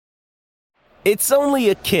It's only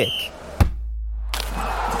a kick,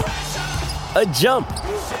 a jump,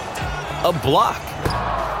 a block.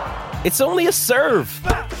 It's only a serve.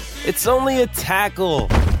 It's only a tackle,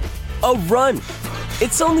 a run.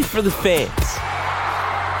 It's only for the fans.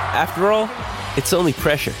 After all, it's only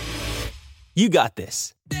pressure. You got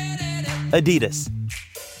this. Adidas.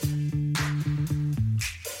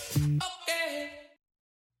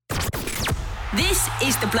 This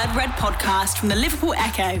is the Blood Red podcast from the Liverpool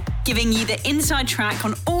Echo, giving you the inside track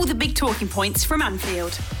on all the big talking points from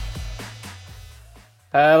Anfield.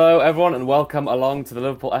 Hello everyone and welcome along to the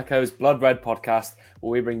Liverpool Echo's Blood Red podcast,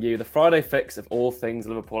 where we bring you the Friday fix of all things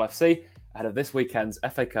Liverpool FC ahead of this weekend's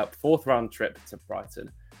FA Cup fourth round trip to Brighton.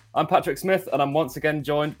 I'm Patrick Smith and I'm once again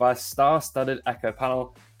joined by a star-studded Echo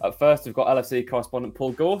panel. At first we've got LFC correspondent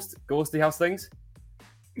Paul Gorst. Gorsty, how's things?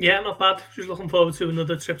 Yeah, not bad. Just looking forward to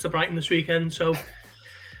another trip to Brighton this weekend. So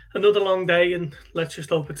another long day, and let's just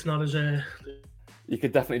hope it's not as You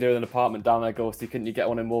could definitely do an apartment down there, Gorsty. Couldn't you get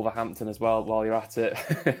one in Wolverhampton as well while you're at it?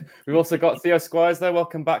 We've also got Theo Squires there.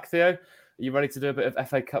 Welcome back, Theo. Are you ready to do a bit of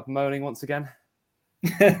FA Cup moaning once again?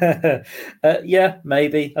 Yeah,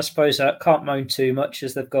 maybe. I suppose I can't moan too much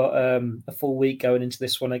as they've got a full week going into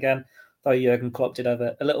this one again. Though Jurgen Klopp did have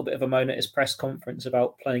a little bit of a moan at his press conference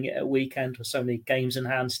about playing it at weekend with so many games in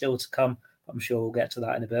hand still to come. I'm sure we'll get to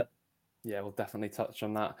that in a bit. Yeah, we'll definitely touch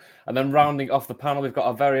on that. And then rounding off the panel, we've got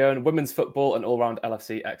our very own women's football and all-round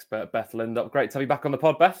LFC expert, Beth Lindop. Great to have you back on the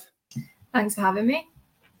pod, Beth. Thanks for having me.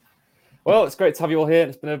 Well, it's great to have you all here.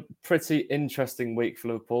 It's been a pretty interesting week for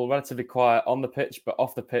Liverpool. Relatively quiet on the pitch, but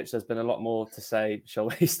off the pitch, there's been a lot more to say,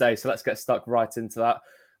 shall we say. So let's get stuck right into that.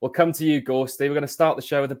 We'll come to you, Gorsty. We're going to start the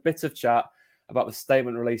show with a bit of chat about the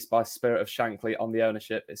statement released by Spirit of Shankly on the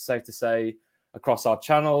ownership. It's safe to say across our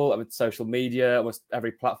channel, with social media, almost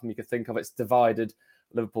every platform you could think of, it's divided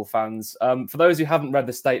Liverpool fans. For those who haven't read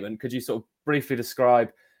the statement, could you sort of briefly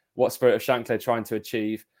describe what Spirit of Shankly are trying to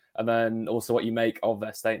achieve and then also what you make of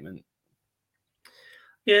their statement?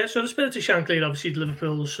 Yeah, so the Spirit of Shankly are obviously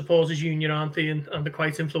Liverpool's supporters union, aren't they? And they're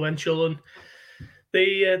quite influential. And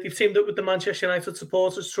they've teamed up with the Manchester United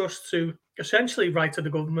Supporters Trust to essentially write to the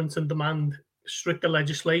government and demand stricter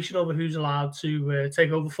legislation over who's allowed to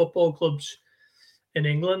take over football clubs in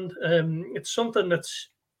England. It's something that's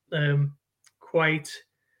quite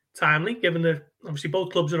timely, given that obviously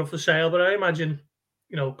both clubs are up for sale. But I imagine,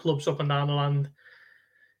 clubs up and down the land,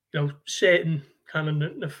 certain kind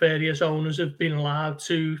of nefarious owners have been allowed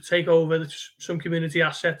to take over some community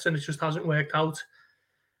assets, and it just hasn't worked out.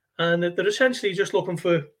 And they're essentially just looking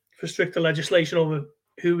for stricter legislation over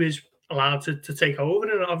who is allowed to take over.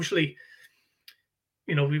 And obviously,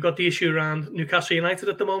 we've got the issue around Newcastle United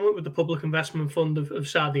at the moment with the Public Investment Fund of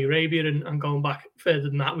Saudi Arabia. And going back further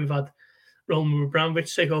than that, we've had Roman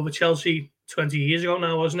Abramovich take over Chelsea 20 years ago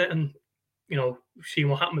now, wasn't it? And, we've seen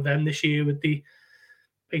what happened with them this year with the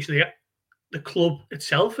club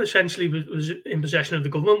itself essentially was in possession of the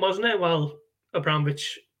government, wasn't it? While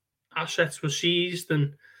Abramovich assets were seized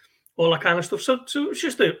and all that kind of stuff. So it's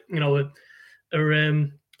just a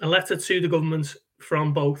letter to the government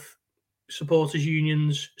from both supporters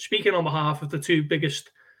unions, speaking on behalf of the two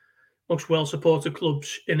biggest, most well-supported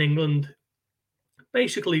clubs in England,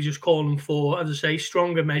 basically just calling for, as I say,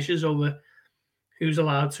 stronger measures over who's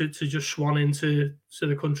allowed to just swan into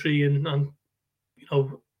the country and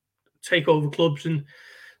take over clubs, and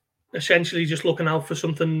essentially just looking out for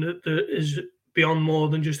something that is beyond more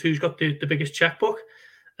than just who's got the biggest checkbook.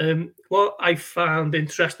 What I found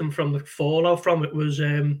interesting from the fallout from it was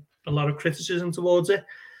a lot of criticism towards it.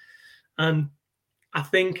 And I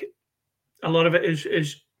think a lot of it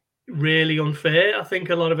is really unfair. I think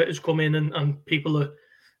a lot of it has come in and people have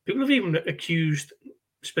even accused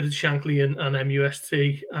Spirit of Shankly and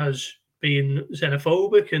MUST as being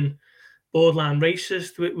xenophobic and borderline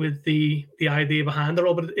racist with the idea behind it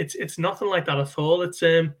all. But it's nothing like that at all. It's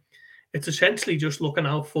essentially just looking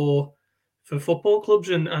out for football clubs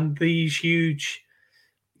and these huge,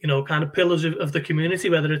 kind of pillars of the community,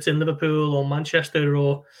 whether it's in Liverpool or Manchester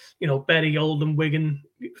or, Bury, Oldham, Wigan,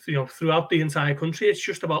 throughout the entire country. It's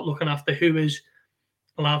just about looking after who is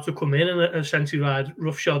allowed to come in and essentially ride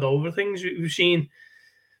roughshod over things. We've seen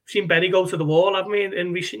Bury go to the wall, haven't we,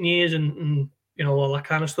 in recent years and all that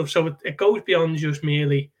kind of stuff. So it goes beyond just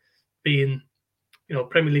merely being,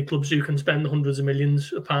 Premier League clubs who can spend hundreds of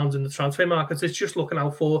millions of pounds in the transfer markets. It's just looking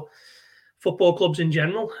out for football clubs in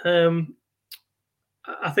general.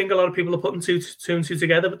 I think a lot of people are putting two and two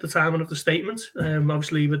together with the timing of the statement.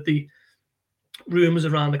 Obviously, with the rumours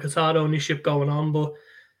around the Qatar ownership going on, but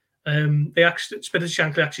Spirit of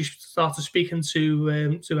Shankly actually started speaking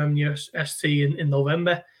to MUST in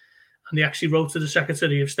November, and they actually wrote to the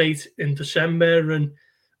Secretary of State in December,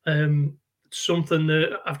 and something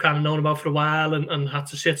that I've kind of known about for a while and had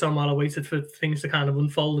to sit on while I waited for things to kind of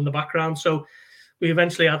unfold in the background. So we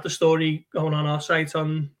eventually had the story going on our site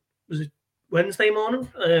on, was it Wednesday morning?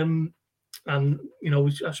 And,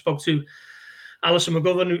 I spoke to Alison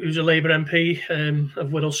McGovern, who's a Labour MP of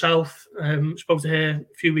Wirral South. Spoke to her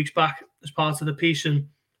a few weeks back as part of the piece, and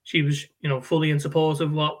she was, fully in support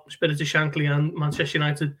of what Spirit of Shankly and Manchester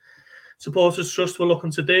United Supporters Trust were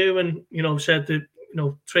looking to do, and, said that,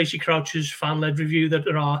 Tracy Crouch's fan-led review, that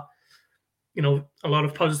there are, a lot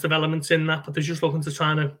of positive elements in that, but they're just looking to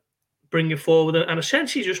try to bring it forward and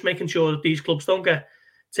essentially just making sure that these clubs don't get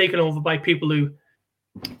taken over by people who,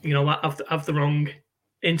 have the wrong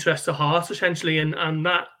interests at heart, essentially, and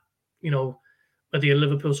that, whether you're a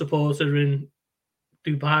Liverpool supporter in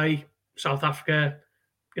Dubai, South Africa,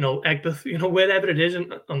 Egbert, wherever it is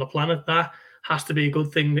on the planet, that has to be a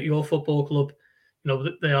good thing that your football club,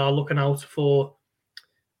 that they are looking out for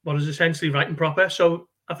what is essentially right and proper. So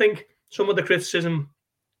I think some of the criticism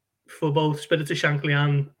for both Spirit of Shankly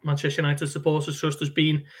and Manchester United Supporters Trust has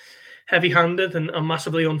been heavy-handed and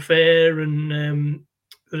massively unfair, and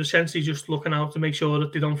they're essentially just looking out to make sure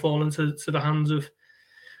that they don't fall into the hands of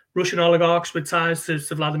Russian oligarchs with ties to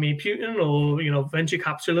Vladimir Putin, or venture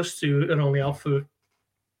capitalists who are only out for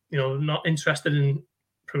not interested in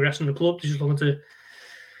progressing the club. They're just looking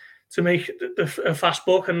to make a fast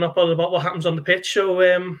buck and not bother about what happens on the pitch. So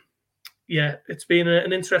it's been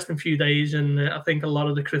an interesting few days, and I think a lot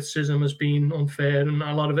of the criticism has been unfair, and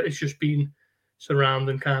a lot of it has just been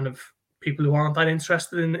surrounding kind of people who aren't that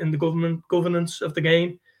interested in the governance of the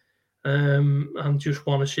game, and just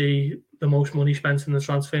want to see the most money spent in the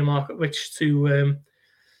transfer market, which to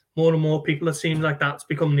more and more people, it seems like that's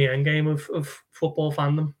become the end game of football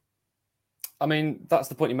fandom. I mean, that's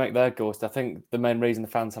the point you make there, Ghost. I think the main reason the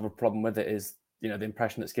fans have a problem with it is, the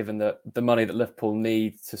impression that's given that the money that Liverpool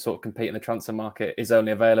need to sort of compete in the transfer market is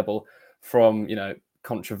only available from,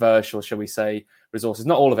 controversial, shall we say, resources.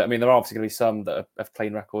 Not all of it. I mean, there are obviously going to be some that have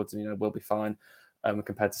clean records and, will be fine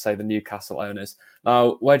compared to, say, the Newcastle owners.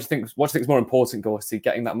 Now, what do you think is more important, Ghost,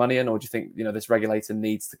 getting that money in, or do you think, this regulator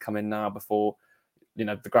needs to come in now before,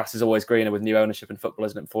 the grass is always greener with new ownership in football,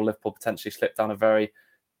 isn't it, before Liverpool potentially slip down a very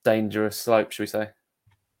dangerous slope, should we say?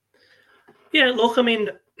 Yeah, look, I mean,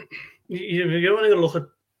 you're only going to look at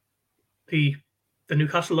the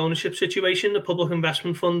Newcastle ownership situation. The Public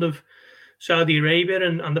Investment Fund of Saudi Arabia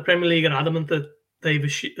and the Premier League are adamant that they've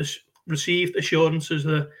received assurances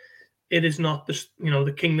that it is not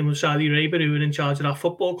the Kingdom of Saudi Arabia who are in charge of that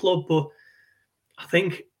football club. But I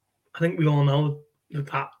think we all know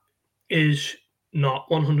that is not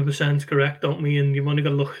 100% correct, don't we? And you've only got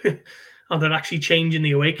to look how they're actually changing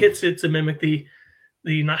the away kits to mimic the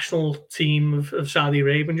national team of Saudi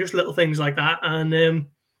Arabia, and just little things like that. And there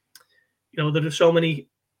are so many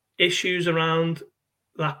issues around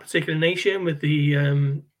that particular nation with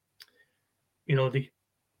there's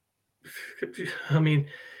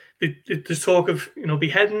talk of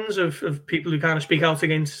beheadings of people who kind of speak out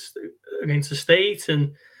against the state,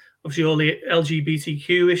 and obviously all the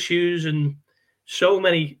LGBTQ issues, and so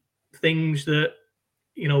many things that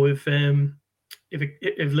if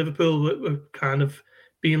Liverpool were kind of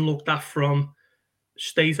being looked at from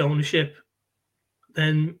state ownership,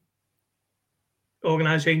 then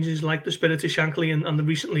organisations like the Spirit of Shankly and the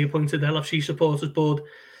recently appointed LFC Supporters Board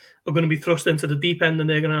are going to be thrust into the deep end, and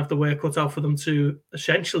they're going to have the work cut out for them to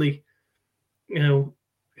essentially, kind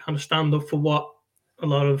of stand up for what a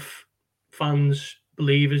lot of fans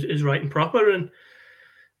believe is right and proper. And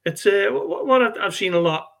it's what I've seen a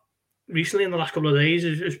lot recently in the last couple of days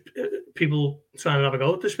is people trying to have a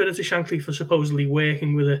go at the Spirit of Shankly for supposedly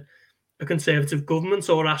working with a Conservative government,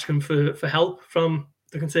 or asking for help from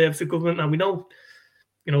the Conservative government. Now, we know,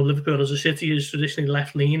 Liverpool as a city is traditionally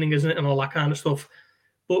left-leaning, isn't it, and all that kind of stuff.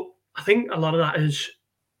 But I think a lot of that is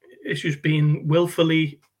just being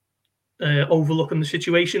willfully overlooking the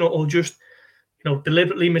situation, or just,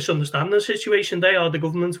 deliberately misunderstanding the situation. They are the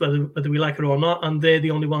government, whether we like it or not, and they're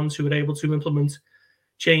the only ones who are able to implement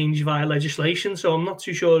change via legislation. So I'm not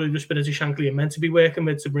too sure who the Spirit of Shankly are meant to be working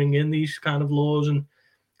with to bring in these kind of laws and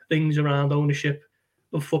things around ownership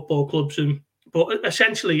of football clubs. But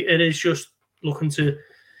essentially, it is just looking to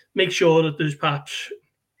make sure that there's perhaps,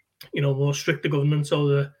 more stricter governance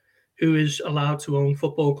over who is allowed to own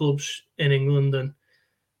football clubs in England, and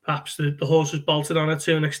perhaps the horse is bolted on it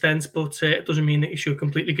to an extent, but it doesn't mean that you should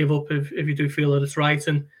completely give up if you do feel that it's right.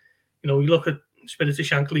 And, we look at Spirit of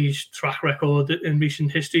Shankly's track record in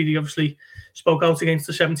recent history. He obviously spoke out against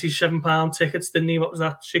the £77 tickets, didn't he? What was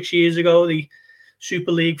that, 6 years ago? The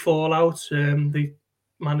Super League fallout. They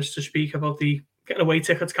managed to speak about the getting away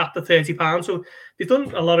tickets capped at £30. So they've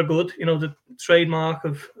done a lot of good. You know, the trademark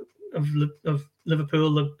of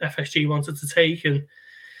Liverpool, the FSG wanted to take, and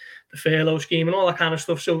the furlough scheme and all that kind of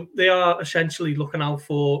stuff. So they are essentially looking out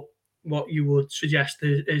for what you would suggest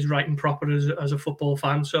is right and proper as a football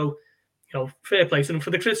fan. So, you know, fair play to them. For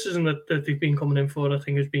the criticism that they've been coming in for, I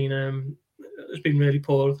think has been really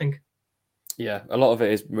poor, I think. Yeah, a lot of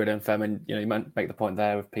it is really unfair. I mean, you know, you might make the point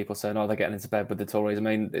there with people saying, oh, they're getting into bed with the Tories. I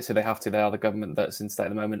mean, so they have to. They are the government that's in state at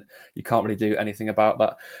the moment. You can't really do anything about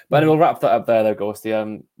that. But anyway, we'll wrap that up there, though,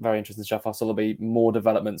 Gorsty. Very interesting stuff. Also, there'll be more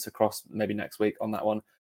developments across maybe next week on that one.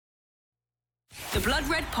 The Blood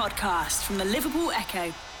Red Podcast from the Liverpool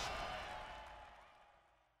Echo.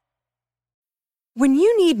 When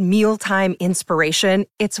you need mealtime inspiration,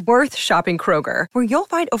 it's worth shopping Kroger, where you'll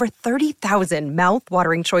find over 30,000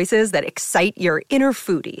 mouth-watering choices that excite your inner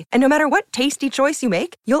foodie. And no matter what tasty choice you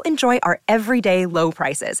make, you'll enjoy our everyday low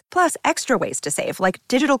prices, plus extra ways to save, like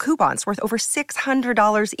digital coupons worth over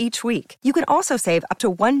 $600 each week. You can also save up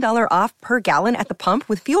to $1 off per gallon at the pump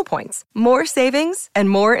with fuel points. More savings and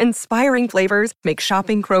more inspiring flavors make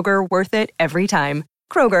shopping Kroger worth it every time.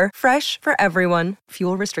 Kroger, fresh for everyone.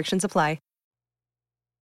 Fuel restrictions apply.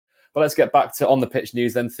 Well, let's get back to on the pitch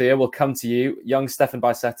news then, Thea. We'll come to you. Young Stefan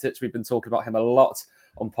Bajcetic, we've been talking about him a lot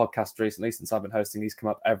on podcasts recently since I've been hosting. He's come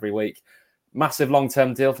up every week. Massive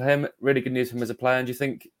long-term deal for him. Really good news for him as a player. And do you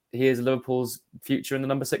think he is Liverpool's future in the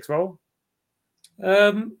number 6 role?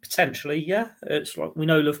 Potentially, yeah. It's like we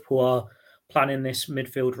know Liverpool are planning this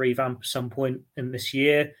midfield revamp at some point in this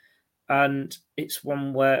year. And it's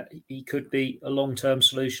one where he could be a long-term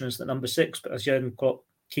solution as the number 6. But as Jurgen Klopp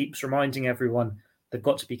keeps reminding everyone, they've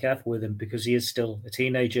got to be careful with him because he is still a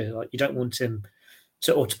teenager. Like, you don't want him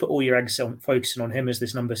to put all your eggs on focusing on him as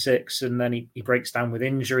this number 6, and then he breaks down with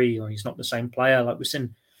injury or he's not the same player. Like, we've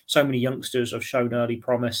seen so many youngsters have shown early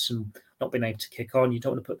promise and not been able to kick on. You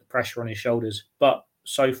don't want to put the pressure on his shoulders. But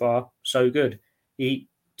so far, so good. He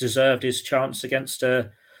deserved his chance against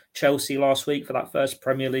Chelsea last week for that first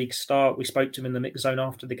Premier League start. We spoke to him in the mix zone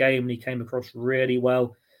after the game and he came across really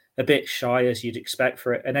well. A bit shy, as you'd expect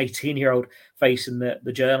for an 18-year-old facing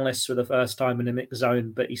the journalists for the first time in the mix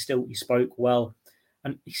zone, but he spoke well,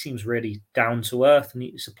 and he seems really down to earth. And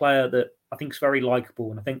he's a player that I think is very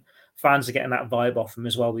likable, and I think fans are getting that vibe off him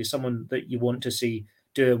as well. He's someone that you want to see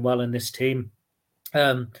doing well in this team.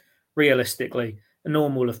 Realistically, a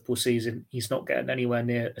normal Liverpool season, he's not getting anywhere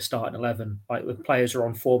near a starting 11. Like, when players are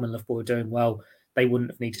on form and Liverpool are doing well, they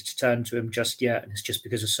wouldn't have needed to turn to him just yet, and it's just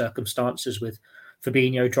because of circumstances with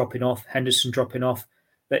Fabinho dropping off, Henderson dropping off,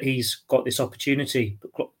 that he's got this opportunity.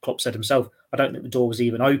 But Klopp said himself, I don't think the door was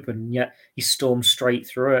even open, and yet he stormed straight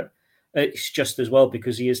through it. It's just as well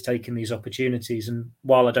because he is taking these opportunities. And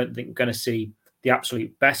while I don't think we're going to see the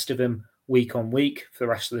absolute best of him week on week for the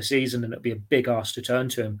rest of the season, and it'll be a big ask to turn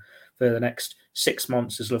to him for the next 6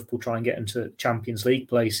 months as Liverpool try and get into Champions League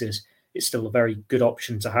places, it's still a very good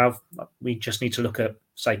option to have. We just need to look at,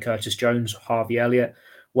 say, Curtis Jones, Harvey Elliott,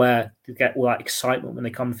 where you get all that excitement when they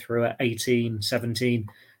come through at 18, 17,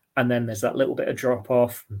 and then there's that little bit of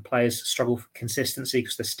drop-off, and players struggle for consistency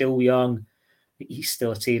because they're still young. He's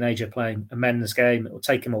still a teenager playing a men's game. It will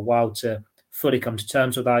take him a while to fully come to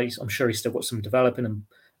terms with that. I'm sure he's still got some developing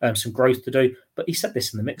and some growth to do, but he said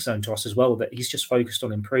this in the mix zone to us as well, that he's just focused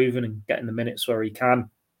on improving and getting the minutes where he can.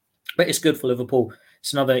 But it's good for Liverpool.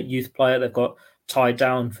 It's another youth player they've got tied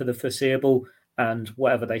down for the foreseeable, and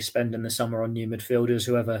whatever they spend in the summer on new midfielders,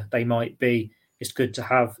 whoever they might be, it's good to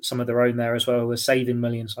have some of their own there as well. We're saving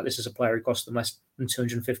millions. Like, this is a player who cost them less than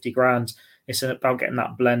 250 grand. It's about getting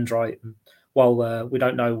that blend right. And while we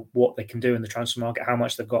don't know what they can do in the transfer market, how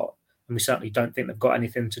much they've got, and we certainly don't think they've got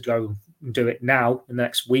anything to go and do it now in the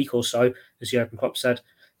next week or so, as Jurgen Klopp said,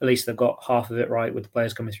 at least they've got half of it right with the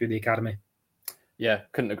players coming through the academy. Yeah,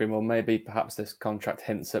 couldn't agree more. Maybe perhaps this contract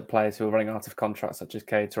hints at players who are running out of contracts, such as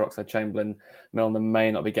Keita, Oxlade-Chamberlain. Milner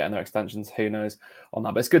may not be getting their extensions. Who knows on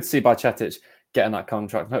that? But it's good to see Bajcetic getting that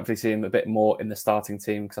contract and hopefully see him a bit more in the starting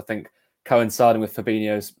team, because I think coinciding with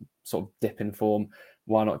Fabinho's sort of dip in form,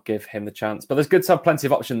 why not give him the chance? But there's good to have plenty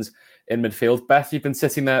of options in midfield. Beth, you've been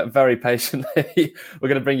sitting there very patiently. We're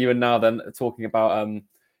going to bring you in now then, talking about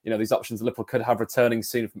these options that Liverpool could have returning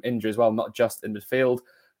soon from injury as well, not just in midfield.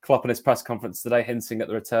 Klopp in his press conference today hinting at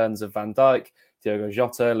the returns of Van Dijk, Diogo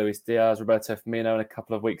Jota, Luis Diaz, Roberto Firmino in a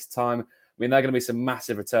couple of weeks' time. I mean, they're going to be some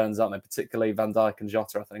massive returns, aren't they? Particularly Van Dijk and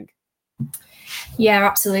Jota, I think. Yeah,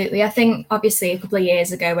 absolutely. I think obviously a couple of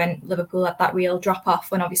years ago when Liverpool had that real drop-off,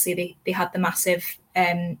 when obviously they had the massive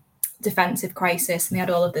defensive crisis and they had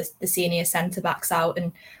all of the senior centre-backs out,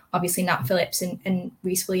 and obviously Nat Phillips and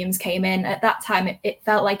Reece Williams came in. At that time, it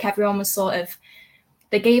felt like everyone was sort of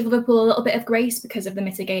they gave Liverpool a little bit of grace because of the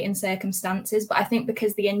mitigating circumstances. But I think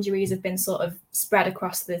because the injuries have been sort of spread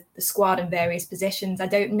across the squad in various positions, I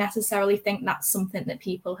don't necessarily think that's something that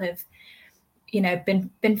people have,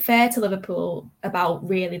 been fair to Liverpool about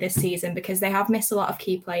really this season, because they have missed a lot of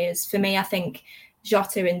key players. For me, I think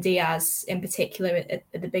Jota and Diaz in particular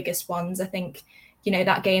are the biggest ones. I think,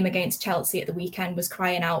 that game against Chelsea at the weekend was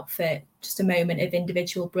crying out for just a moment of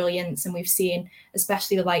individual brilliance. And we've seen,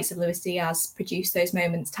 especially the likes of Luis Diaz, produce those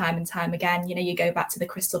moments time and time again. You go back to the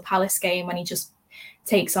Crystal Palace game when he just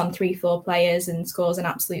takes on 3-4 players and scores an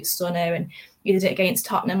absolute stunner. And he did it against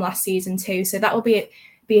Tottenham last season too. So that will be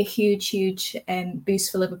a huge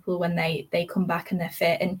boost for Liverpool when they come back and they're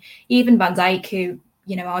fit. And even Van Dijk, who,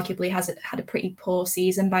 arguably has had a pretty poor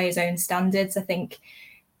season by his own standards, I think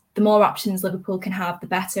the more options Liverpool can have, the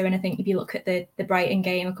better. And I think if you look at the Brighton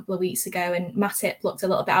game a couple of weeks ago, and Matip looked a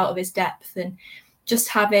little bit out of his depth, and just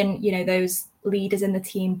having, those leaders in the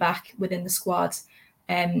team back within the squad,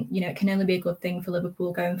 it can only be a good thing for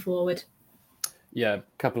Liverpool going forward. Yeah, a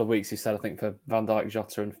couple of weeks, he said, I think, for Van Dijk,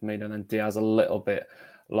 Jota and Firmino, and then Diaz a little bit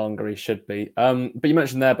longer he should be. But you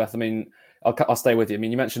mentioned there, Beth, I'll stay with you.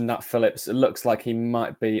 You mentioned Nat Phillips. It looks like he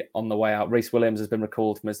might be on the way out. Reece Williams has been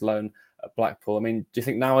recalled from his loan at Blackpool. Do you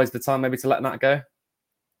think now is the time maybe to let Nat go?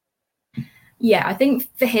 Yeah, I think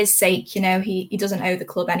for his sake, he doesn't owe the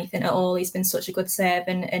club anything at all. He's been such a good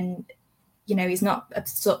servant, and he's not the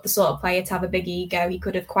sort of player to have a big ego. He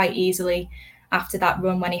could have quite easily, after that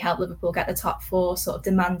run when he helped Liverpool get the top 4, sort of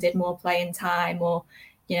demanded more playing time, or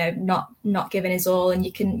not giving his all. And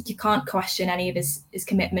you can't question any of his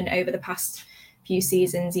commitment over the past few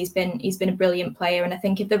seasons. He's been a brilliant player, and I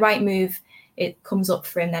think if the right move it comes up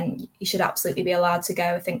for him, then he should absolutely be allowed to go.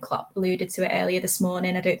 I think Klopp alluded to it earlier this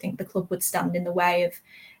morning. I don't think the club would stand in the way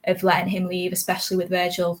of letting him leave, especially with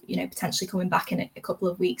Virgil, potentially coming back in a couple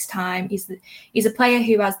of weeks' time. He's a player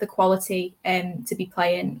who has the quality to be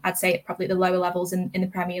playing, I'd say, at probably the lower levels in the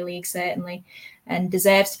Premier League, certainly, and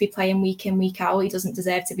deserves to be playing week in, week out. He doesn't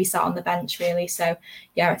deserve to be sat on the bench, really. So,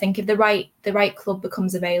 yeah, I think if the right club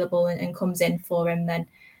becomes available and comes in for him, then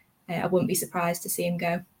I wouldn't be surprised to see him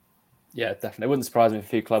go. Yeah, definitely. It wouldn't surprise me if a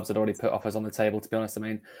few clubs had already put offers on the table, to be honest.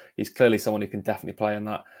 He's clearly someone who can definitely play in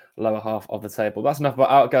that lower half of the table. That's enough about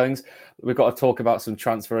outgoings. We've got to talk about some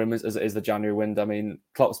transfer rumours as it is the January window.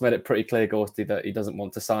 Klopp's made it pretty clear, Gorsty, that he doesn't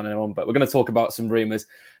want to sign anyone, but we're going to talk about some rumours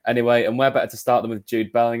anyway, and where better to start than with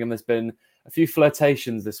Jude Bellingham. There's been a few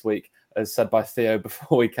flirtations this week, as said by Theo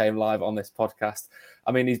before we came live on this podcast.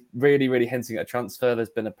 He's really, really hinting at a transfer. There's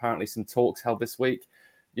been apparently some talks held this week.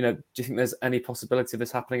 Do you think there's any possibility of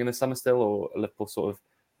this happening in the summer still, or are Liverpool sort of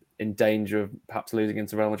in danger of perhaps losing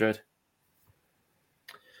into Real Madrid?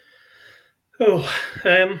 I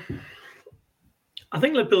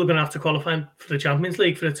think Liverpool are going to have to qualify for the Champions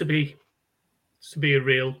League for it to be a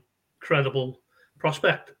real credible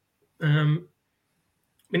prospect.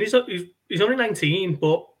 He's only 19,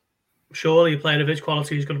 but surely a player of his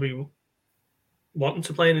quality is going to be wanting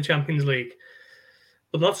to play in the Champions League.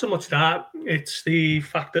 But not so much that, it's the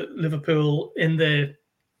fact that Liverpool, in the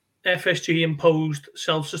FSG imposed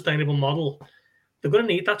self-sustainable model, they're going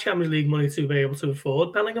to need that Champions League money to be able to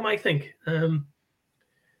afford Bellingham, I think.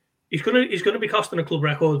 He's going to be costing a club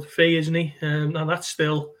record fee, isn't he? And that's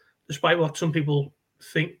still, despite what some people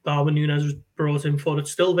think Darwin Núñez was brought in for,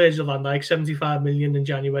 it's still Virgil van Dijk, 75 million in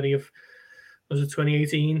January of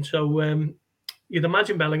 2018. So you'd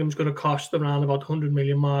imagine Bellingham's going to cost around about 100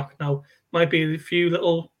 million mark. Now, might be a few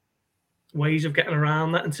little ways of getting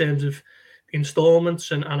around that in terms of the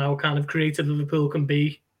instalments and how kind of creative Liverpool can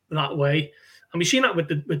be that way. And we've seen that with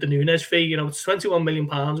the Núñez fee. It's £21 million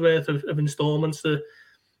worth of instalments.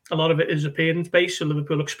 A lot of it is appearance based, so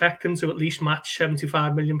Liverpool expecting to at least match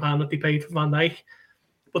 £75 million that they paid for Van Dijk.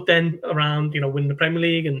 But then around, winning the Premier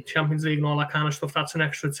League and Champions League and all that kind of stuff, that's an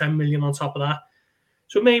extra 10 million on top of that.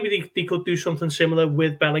 So maybe they could do something similar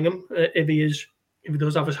with Bellingham if he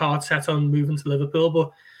does have his heart set on moving to Liverpool.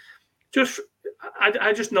 But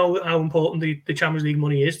I just know how important the Champions League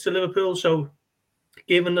money is to Liverpool. So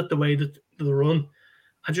given that the way that they run,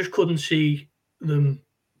 I just couldn't see them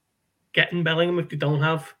getting Bellingham if they don't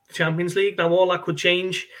have the Champions League. Now, all that could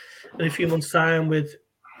change in a few months' time with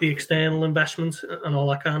the external investment and all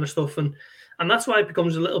that kind of stuff. And that's why it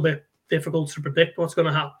becomes a little bit difficult to predict what's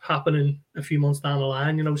going to happen in a few months down the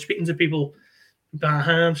line. Speaking to people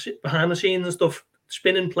behind the scenes and stuff,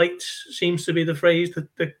 spinning plates seems to be the phrase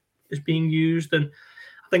that is being used. And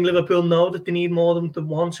I think Liverpool know that they need more than the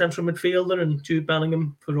one central midfielder, and Jude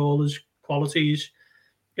Bellingham, for all his qualities,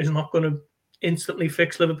 is not going to instantly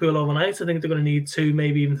fix Liverpool overnight. I think they're going to need 2,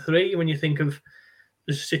 maybe even 3. When you think of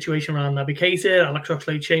the situation around Naby Keita, Alex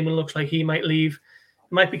Oxlade-Chamberlain looks like he might leave.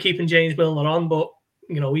 might be keeping James Milner on, but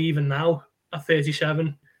even now at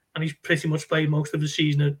 37, and he's pretty much played most of the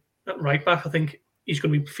season at right back. I think he's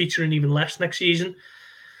going to be featuring even less next season.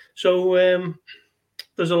 So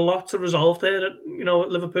there's a lot to resolve there at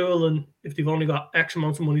Liverpool, and if they've only got X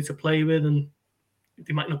amount of money to play with, and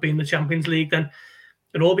they might not be in the Champions League, then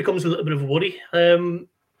it all becomes a little bit of a worry.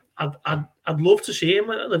 I'd love to see him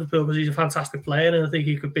at Liverpool because he's a fantastic player, and I think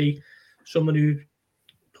he could be someone who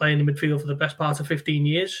play in the midfield for the best part of 15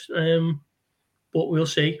 years. But we'll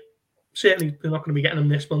see. Certainly, they're not going to be getting him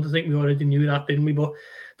this month. I think we already knew that, didn't we? But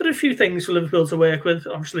there are a few things for Liverpool to work with.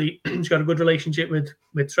 Obviously, he's got a good relationship with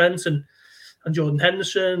Trent and Jordan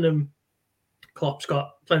Henderson. And Klopp's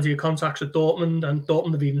got plenty of contacts at Dortmund. And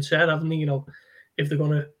Dortmund have even said, haven't they, if they're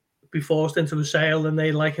going to be forced into a sale, then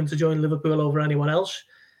they'd like him to join Liverpool over anyone else.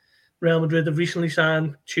 Real Madrid have recently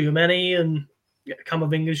signed Tchouaméni, and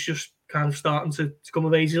Camavinga's just kind of starting to come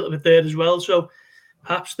of age a little bit there as well. So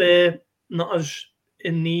perhaps they're not as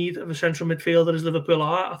in need of a central midfielder as Liverpool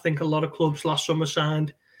are. I think a lot of clubs last summer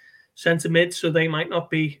signed centre mid, so they might not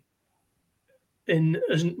be in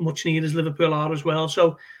as much need as Liverpool are as well.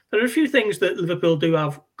 So there are a few things that Liverpool do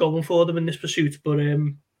have going for them in this pursuit, but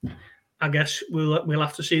I guess we'll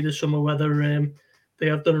have to see this summer whether they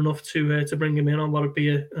have done enough to bring him in on what would be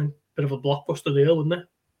a bit of a blockbuster deal, wouldn't it?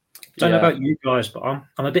 Don't know about you guys, but I'm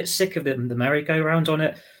a bit sick of the merry-go-round on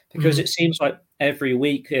it, because it seems like every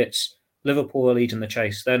week it's Liverpool are leading the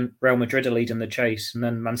chase, then Real Madrid are leading the chase, and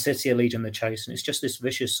then Man City are leading the chase. And it's just this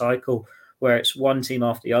vicious cycle where it's one team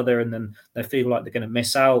after the other, and then they feel like they're going to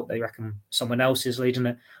miss out. They reckon someone else is leading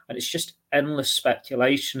it. And it's just endless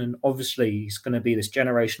speculation. And obviously he's going to be this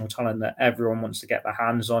generational talent that everyone wants to get their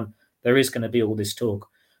hands on. There is going to be all this talk.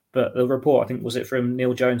 But the report, I think, was it from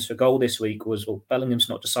Neil Jones for Goal this week, was, well, Bellingham's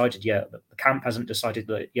not decided yet. The camp hasn't decided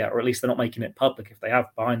that yet, or at least they're not making it public if they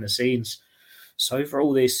have behind the scenes. So for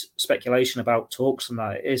all this speculation about talks and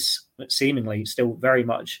that, it is seemingly still very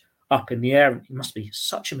much up in the air. He must be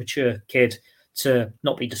such a mature kid to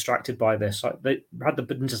not be distracted by this. Like, they had the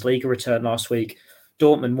Bundesliga return last week.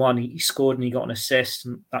 Dortmund won. He scored and he got an assist,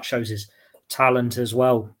 and that shows his talent as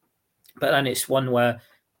well. But then it's one where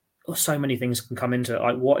so many things can come into it.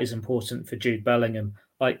 Like, what is important for Jude Bellingham?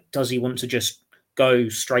 Like, does he want to just go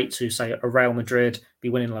straight to, say, a Real Madrid, be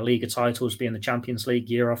winning La Liga titles, be in the Champions League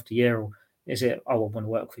year after year? Or is it, I want to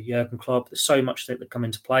work for Jurgen Klopp? There's so much that come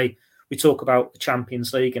into play. We talk about the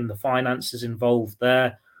Champions League and the finances involved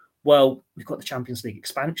there. Well, we've got the Champions League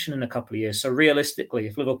expansion in a couple of years. So realistically,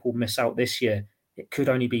 if Liverpool miss out this year, it could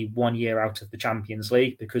only be 1 year out of the Champions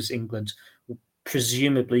League, because England will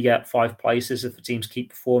presumably get 5 places if the teams keep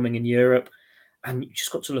performing in Europe. And you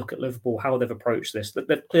just got to look at Liverpool, how they've approached this.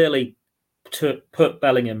 They've clearly put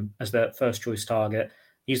Bellingham as their first choice target.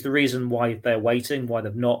 He's the reason why they're waiting, why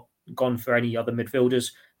they've not gone for any other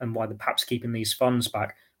midfielders, and why they're perhaps keeping these funds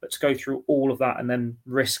back. But to go through all of that and then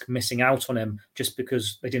risk missing out on him just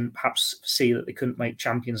because they didn't perhaps see that they couldn't make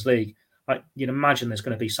Champions League, like, you'd imagine there's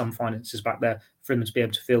going to be some finances back there for them to be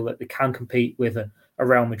able to feel that they can compete with a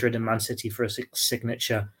Real Madrid and Man City for a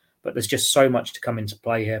signature. But there's just so much to come into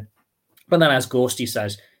play here. But then, as Gorsty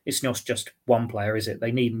says, it's not just one player, is it?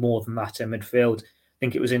 They need more than that in midfield. I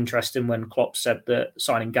think it was interesting when Klopp said that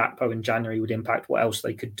signing Gakpo in January would impact what else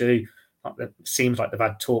they could do. It seems like they've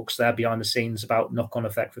had talks there behind the scenes about knock-on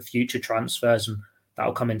effect for future transfers, and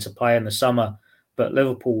that'll come into play in the summer. But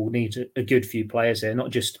Liverpool will need a good few players here,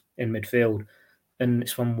 not just in midfield. And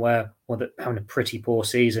it's one where, well, they're having a pretty poor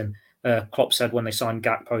season. Klopp said when they signed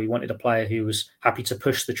Gakpo, he wanted a player who was happy to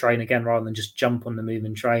push the train again rather than just jump on the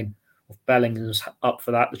moving train. If Bellingham's up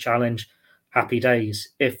for that, the challenge, happy days.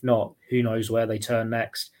 If not, who knows where they turn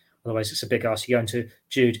next. Otherwise, it's a big ask. You're going to,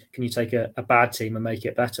 Jude, can you take a bad team and make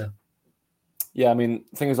it better? Yeah, I mean,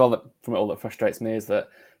 the thing is, all that frustrates me is that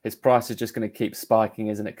his price is just going to keep spiking,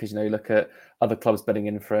 isn't it? Because, you look at other clubs bidding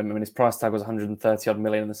in for him. I mean, his price tag was 130 odd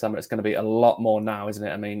million in the summer. It's going to be a lot more now, isn't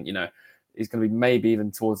it? I mean, he's going to be maybe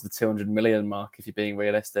even towards the 200 million mark if you're being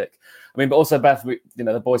realistic. I mean, but also, Beth,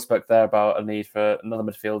 the boys spoke there about a need for another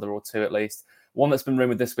midfielder or two at least. One that's been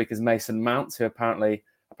rumoured this week is Mason Mount, who apparently,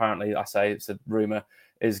 I say it's a rumour,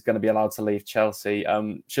 is going to be allowed to leave Chelsea.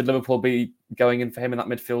 Should Liverpool be going in for him in that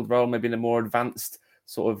midfield role, maybe in a more advanced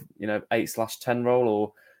sort of 8/10 role,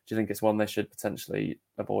 or do you think it's one they should potentially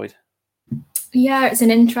avoid? Yeah, it's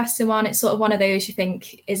an interesting one. It's sort of one of those you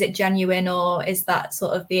think, is it genuine, or is that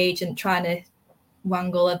sort of the agent trying to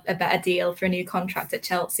wangle a better deal for a new contract at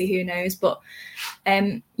Chelsea? Who knows? But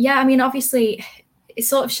yeah, I mean, obviously it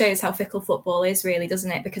sort of shows how fickle football is, really,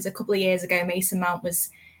 doesn't it? Because a couple of years ago, Mason Mount was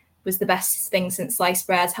the best thing since sliced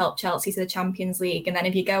bread, helped Chelsea to the Champions League. And then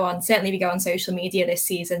if you go on social media this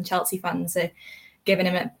season, Chelsea fans are given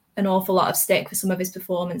him an awful lot of stick for some of his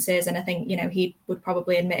performances. And I think, he would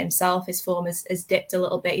probably admit himself his form has dipped a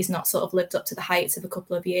little bit. He's not sort of lived up to the heights of a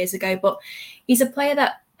couple of years ago, but he's a player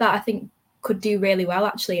that I think could do really well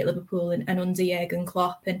actually at Liverpool and under Jurgen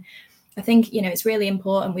Klopp. And I think, it's really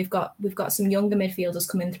important. We've got some younger midfielders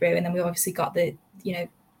coming through, and then we've obviously got the,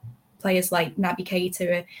 players like Naby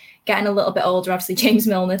Keita are getting a little bit older. Obviously, James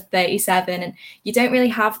Milner, 37, and you don't really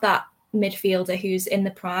have that midfielder who's in the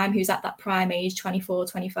prime, who's at that prime age, 24,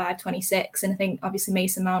 25, 26. And I think obviously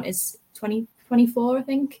Mason Mount is 20, 24, I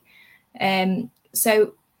think.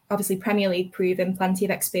 So obviously Premier League proven, plenty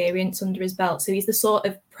of experience under his belt. So he's the sort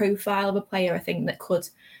of profile of a player, I think, that could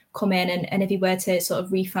come in and if he were to sort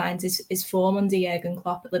of refine his form under Jurgen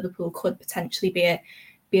Klopp at Liverpool, could potentially be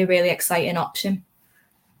a really exciting option.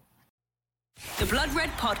 The Blood Red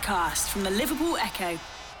Podcast from the Liverpool Echo.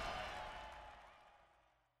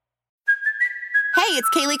 Hey, it's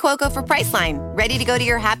Kaylee Cuoco for Priceline. Ready to go to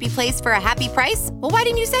your happy place for a happy price? Well, why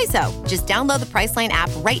didn't you say so? Just download the Priceline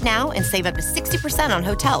app right now and save up to 60% on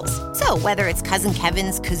hotels. So whether it's Cousin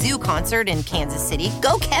Kevin's Kazoo Concert in Kansas City,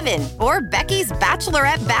 go Kevin, or Becky's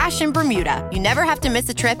Bachelorette Bash in Bermuda, you never have to miss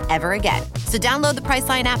a trip ever again. So download the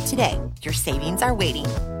Priceline app today. Your savings are waiting.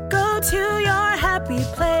 Go to your happy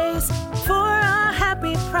place for a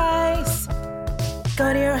happy price.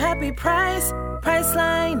 Go to your happy price,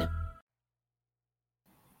 Priceline.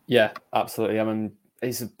 Yeah, absolutely. I mean,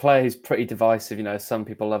 he's a player who's pretty divisive. Some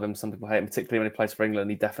people love him, some people hate him, particularly when he plays for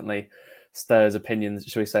England. He definitely stirs opinions,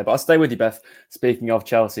 shall we say. But I'll stay with you, Beth, speaking of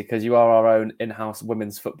Chelsea, because you are our own in-house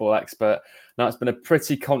women's football expert. Now, it's been a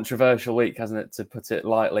pretty controversial week, hasn't it, to put it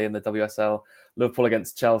lightly, in the WSL. Liverpool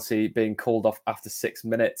against Chelsea being called off after 6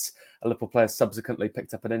 minutes. A Liverpool player subsequently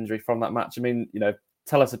picked up an injury from that match. I mean,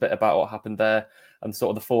 tell us a bit about what happened there and sort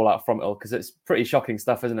of the fallout from it all, because it's pretty shocking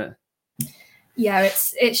stuff, isn't it? Yeah,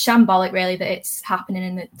 it's shambolic, really, that it's happening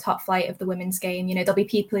in the top flight of the women's game. There'll be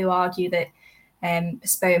people who argue that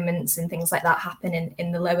postponements and things like that happen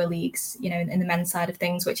in the lower leagues, in the men's side of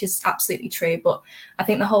things, which is absolutely true. But I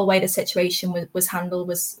think the whole way the situation was handled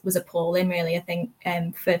was appalling, really. I think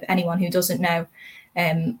for anyone who doesn't know,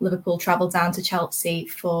 Liverpool travelled down to Chelsea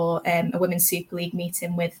for a Women's Super League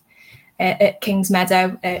meeting at Kings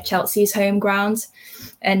Meadow, Chelsea's home ground.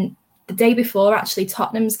 And the day before, actually,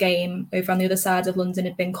 Tottenham's game over on the other side of London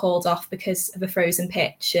had been called off because of a frozen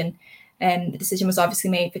pitch. And the decision was obviously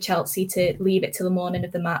made for Chelsea to leave it till the morning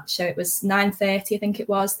of the match. So it was 9:30, I think it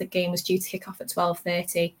was. The game was due to kick off at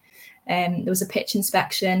 12:30. There was a pitch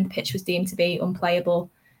inspection. The pitch was deemed to be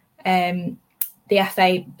unplayable. The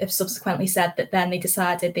FA have subsequently said that then they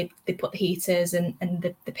decided they put the heaters and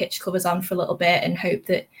the pitch covers on for a little bit and hoped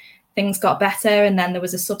that things got better. And then there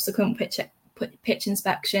was a subsequent pitch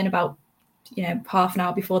inspection about half an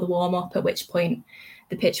hour before the warm-up, at which point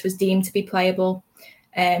the pitch was deemed to be playable.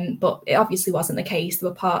 But it obviously wasn't the case. There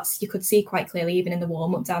were parts you could see quite clearly, even in the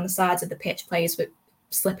warm-up, down the sides of the pitch, players were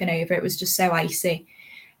slipping over. It was just so icy.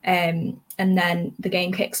 And then the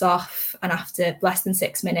game kicks off, and after less than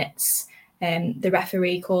 6 minutes, the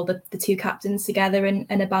referee called the two captains together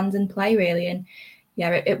and abandoned play, really. And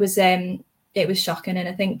yeah, it was shocking. And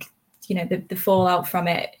I think the fallout from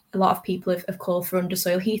it, a lot of people have called for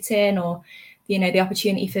undersoil heating, or the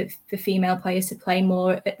opportunity for female players to play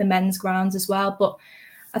more at the men's grounds as well. But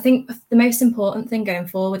I think the most important thing going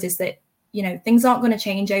forward is that things aren't going to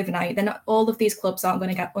change overnight. They're not, all of these clubs aren't going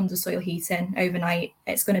to get undersoil heating overnight.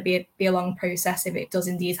 It's going to be a long process if it does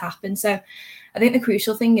indeed happen. So I think the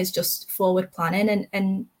crucial thing is just forward planning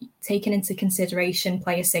and taking into consideration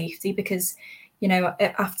player safety, because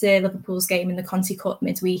after Liverpool's game in the Conti Cup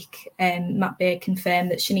midweek, Matt Beard confirmed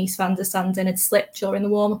that Shanice van der Sanden had slipped during the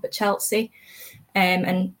warm-up at Chelsea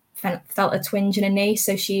and felt a twinge in her knee.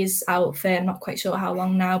 So she's out for, I'm not quite sure how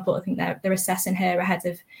long now, but I think they're assessing her ahead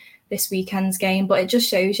of this weekend's game. But it just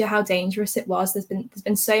shows you how dangerous it was. There's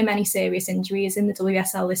been so many serious injuries in the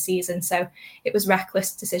WSL this season. So it was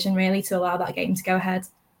reckless decision, really, to allow that game to go ahead.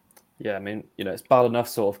 Yeah, I mean, it's bad enough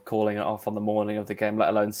sort of calling it off on the morning of the game, let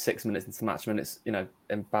alone 6 minutes into the match. I mean, it's,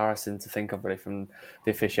 embarrassing to think of, really, from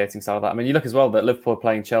the officiating side of that. I mean, you look as well that Liverpool are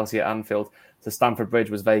playing Chelsea at Anfield, so Stamford Bridge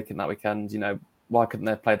was vacant that weekend. Why couldn't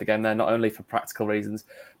they play the game there? Not only for practical reasons,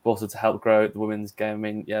 but also to help grow the women's game. I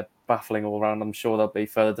mean, yeah, baffling all around. I'm sure there'll be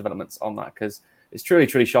further developments on that, because it's truly,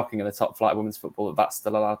 truly shocking in the top flight of women's football that that's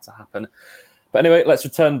still allowed to happen. But anyway, let's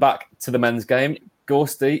return back to the men's game.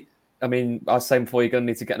 Gorsty, I mean, I was saying before, you're going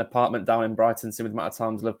to need to get an apartment down in Brighton soon with the amount of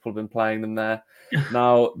times Liverpool have been playing them there.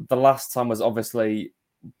 Now, the last time was obviously,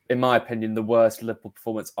 in my opinion, the worst Liverpool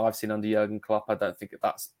performance I've seen under Jurgen Klopp. I don't think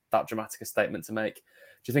that's that dramatic a statement to make.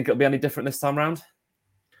 Do you think it'll be any different this time round?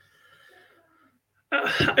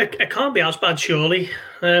 It can't be as bad, surely.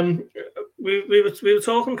 We were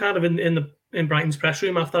talking kind of in Brighton's press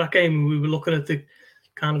room after that game. We were looking at the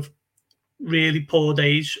kind of really poor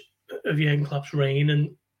days of Jurgen Klopp's reign,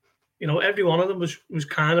 and every one of them was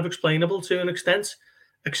kind of explainable to an extent,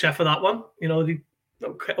 except for that one.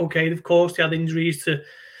 Okay, of course, they had injuries to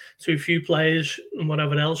a few players and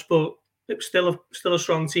whatever else, but it was still a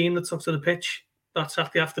strong team that took to the pitch that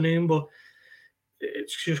Saturday afternoon. But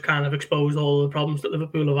it's just kind of exposed all the problems that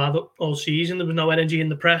Liverpool have had all season. There was no energy in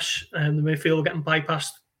the press, and the midfield were getting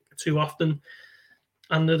bypassed too often,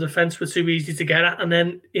 and the defence were too easy to get at. And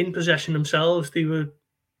then in possession themselves, they were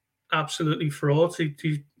absolutely fraught. They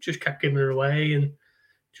just kept giving it away and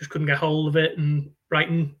just couldn't get hold of it. And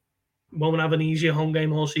Brighton won't have an easier home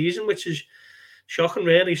game all season, which is shocking,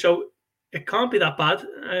 really. So it can't be that bad.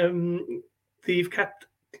 They've kept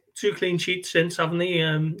 2 clean sheets since, haven't they?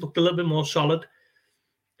 Looked a little bit more solid,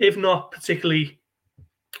 if not particularly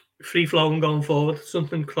free-flowing going forward,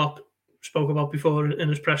 something Klopp spoke about before in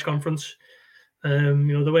his press conference. There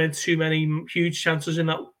weren't too many huge chances in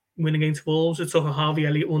that win against Wolves. It took a Harvey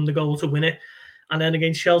Elliott won the goal to win it. And then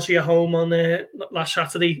against Chelsea at home on last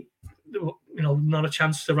Saturday, not a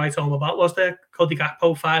chance to write home about, was there? Cody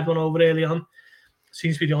Gakpo fired one over early on.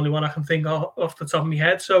 Seems to be the only one I can think of off the top of my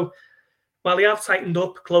head. So while they have tightened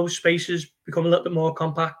up, closed spaces, become a little bit more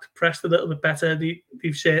compact, pressed a little bit better,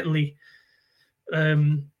 they've certainly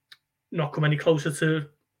not come any closer to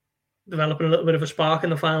developing a little bit of a spark in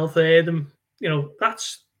the final third. And,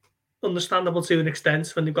 that's understandable to an extent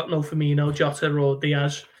when they've got no Firmino, Jota or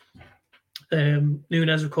Diaz.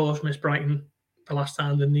 Núñez, of course, missed Brighton the last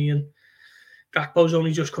time, didn't he? And Gakpo's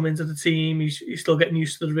only just come into the team. He's still getting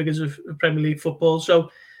used to the rigours of Premier League football.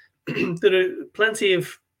 So there are plenty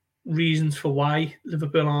of reasons for why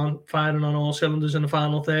Liverpool aren't firing on all cylinders in the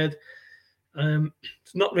final third.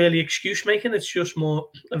 It's not really excuse making, it's just more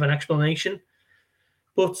of an explanation.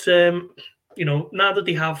 But now that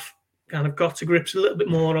they have kind of got to grips a little bit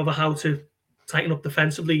more over how to tighten up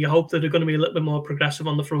defensively, you hope that they're going to be a little bit more progressive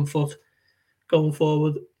on the front foot going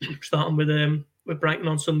forward, starting with Brighton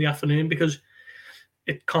on Sunday afternoon, because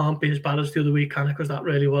it can't be as bad as the other week, can it? Because that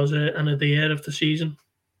really was an idea of the season.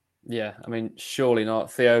 Yeah, I mean, surely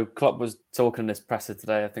not. Theo, Klopp was talking in his presser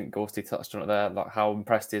today. I think Gorsty touched on it there, like how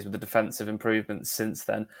impressed he is with the defensive improvements since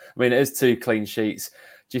then. I mean, it is 2 clean sheets.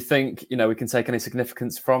 Do you think, we can take any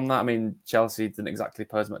significance from that? I mean, Chelsea didn't exactly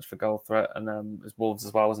pose much for goal threat, and it was Wolves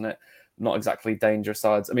as well, wasn't it? Not exactly dangerous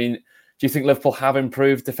sides. I mean, do you think Liverpool have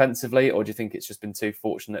improved defensively, or do you think it's just been 2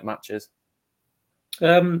 fortunate matches?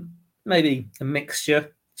 Maybe a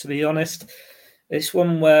mixture, to be honest. It's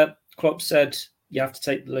one where Klopp said you have to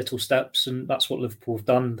take the little steps, and that's what Liverpool have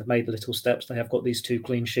done. They've made the little steps. They have got these 2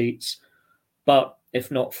 clean sheets. But if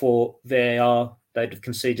not for VAR, they'd have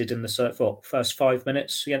conceded in the first 5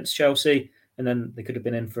 minutes against Chelsea, and then they could have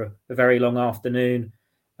been in for a very long afternoon.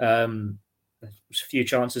 There's a few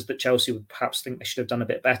chances that Chelsea would perhaps think they should have done a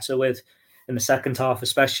bit better with in the second half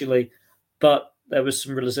especially. But there was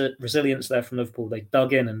some resilience there from Liverpool. They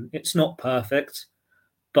dug in, and it's not perfect,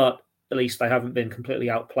 but at least they haven't been completely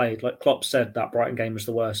outplayed. Like Klopp said, that Brighton game was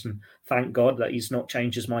the worst, and thank God that he's not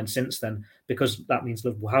changed his mind since then, because that means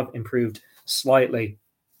Liverpool have improved slightly.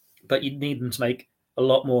 But you need them to make a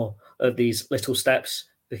lot more of these little steps,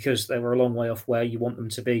 because they were a long way off where you want them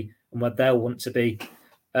to be and where they'll want to be.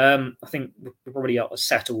 I think we're probably a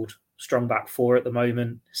settled strong back 4 at the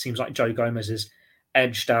moment. It seems like Joe Gomez is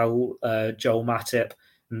edged out, Joel Matip,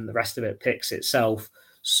 and the rest of it picks itself.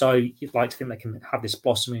 So you'd like to think they can have this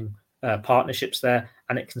blossoming partnerships there,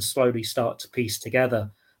 and it can slowly start to piece together.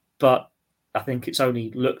 But I think it's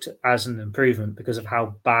only looked as an improvement because of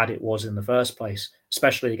how bad it was in the first place,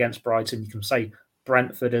 especially against Brighton. You can say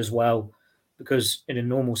Brentford as well, because in a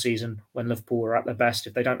normal season, when Liverpool are at their best,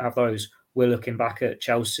 if they don't have those, we're looking back at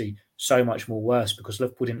Chelsea so much more worse, because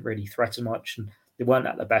Liverpool didn't really threaten much and they weren't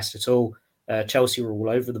at their best at all. Chelsea were all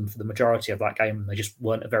over them for the majority of that game, and they just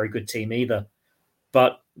weren't a very good team either.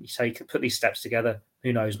 But you say you could put these steps together.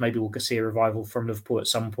 Who knows? Maybe we'll see a revival from Liverpool at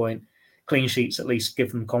some point. Clean sheets at least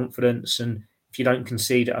give them confidence. And if you don't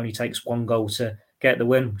concede, it only takes 1 goal to get the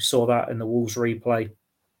win. We saw that in the Wolves replay.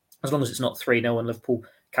 As long as it's not 3-0 and Liverpool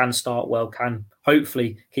can start well, can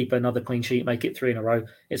hopefully keep another clean sheet, make it 3 in a row.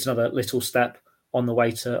 It's another little step on the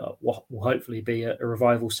way to what will hopefully be a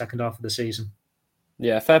revival second half of the season.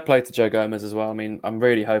 Yeah, fair play to Joe Gomez as well. I mean, I'm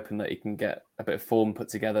really hoping that he can get a bit of form put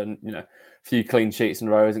together, and a few clean sheets in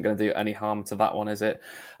a row isn't going to do any harm to that one, is it?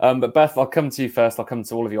 But Beth, I'll come to you first. I'll come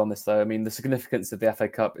to all of you on this, though. I mean, the significance of the FA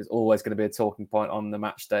Cup is always going to be a talking point on the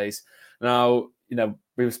match days. Now,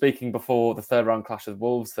 we were speaking before the third round clash with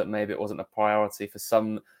Wolves that maybe it wasn't a priority for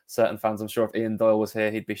some certain fans. I'm sure if Ian Doyle was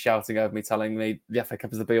here, he'd be shouting over me, telling me the FA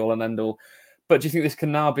Cup is the be all and end all. But do you think this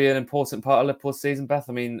can now be an important part of Liverpool's season, Beth?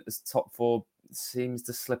 I mean, as top four seems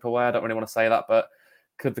to slip away, I don't really want to say that, but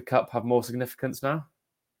could the Cup have more significance now?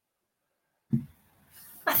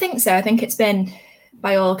 I think so. I think it's been,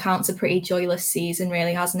 by all accounts, a pretty joyless season,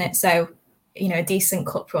 really, hasn't it? So, a decent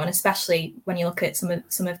cup run, especially when you look at some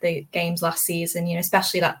of the games last season,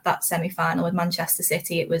 especially that semi-final with Manchester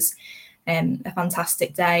City, it was a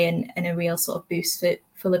fantastic day and a real sort of boost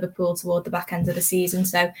for Liverpool toward the back end of the season.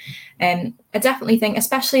 So I definitely think,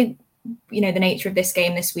 especially, the nature of this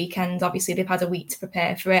game this weekend, obviously they've had a week to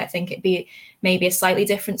prepare for it. I think it'd be maybe a slightly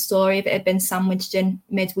different story if it had been sandwiched in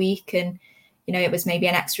midweek and, it was maybe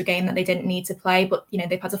an extra game that they didn't need to play, but,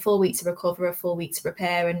 they've had a full week to recover, a full week to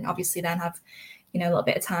prepare, and obviously then have, a little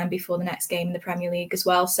bit of time before the next game in the Premier League as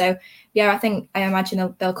well. So, yeah, I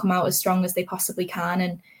imagine they'll come out as strong as they possibly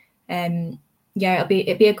can. And, it'd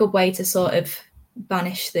be a good way to sort of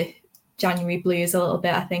banish the January blues a little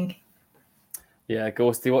bit, I think. Yeah,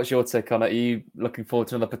 Gorsty, what's your take on it? Are you looking forward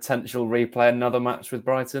to another potential replay, another match with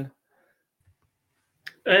Brighton?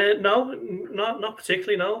 No, not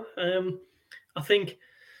particularly, no. I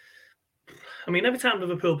mean, every time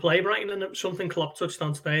Liverpool play Brighton, and something Klopp touched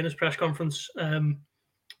on today in his press conference,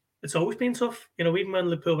 it's always been tough. Even when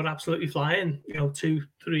Liverpool were absolutely flying, 2-3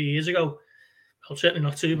 years ago, well, certainly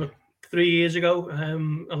not 2, but 3 years ago,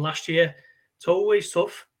 and last year, it's always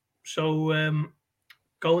tough. So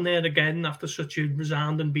going there again after such a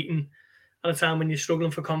resounding beating at a time when you're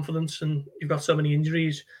struggling for confidence and you've got so many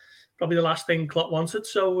injuries, probably the last thing Klopp wanted.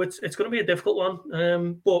 So it's going to be a difficult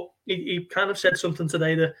one. But he kind of said something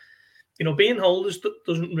today that, being holders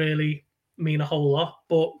doesn't really mean a whole lot.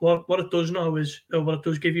 But what it does know is, or what it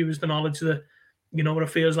does give you is the knowledge that, what it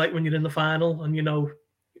feels like when you're in the final and,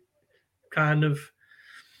 kind of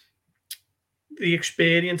the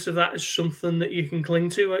experience of that is something that you can cling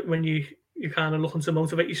to when you're kind of looking to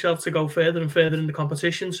motivate yourself to go further and further in the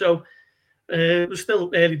competition. So, we're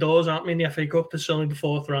still early doors, aren't we, in the FA Cup? There's only the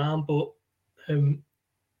fourth round, but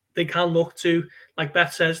they can look to, like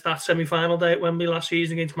Beth says, that semi-final day at Wembley last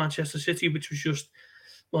season against Manchester City, which was just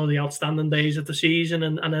one of the outstanding days of the season.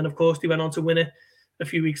 And then, of course, they went on to win it a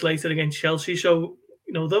few weeks later against Chelsea. So,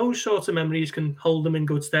 those sorts of memories can hold them in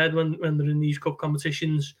good stead when they're in these cup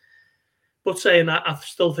competitions. But saying that, I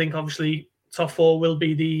still think, obviously, top four will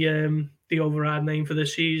be the override name for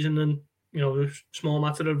this season. And, a small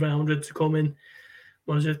matter of round to come in.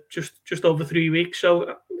 What is it? Just over 3 weeks.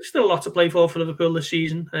 So there's still a lot to play for Liverpool this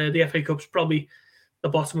season. The FA Cup's probably the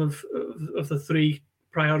bottom of the three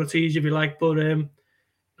priorities, if you like. But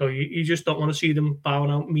you just don't want to see them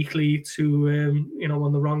bowing out meekly to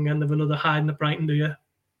on the wrong end of another hiding at Brighton, do you?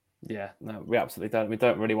 Yeah, no, we absolutely don't. We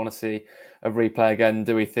don't really want to see a replay again,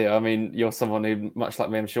 do we, Theo? I mean, you're someone who, much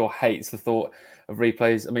like me, I'm sure, hates the thought of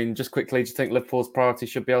replays. I mean, just quickly, do you think Liverpool's priority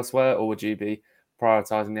should be elsewhere, or would you be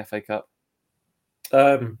prioritising the FA Cup?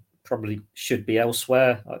 Probably should be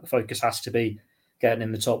elsewhere. The focus has to be getting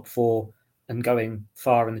in the top four and going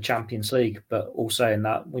far in the Champions League. But also in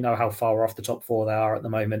that, we know how far off the top four they are at the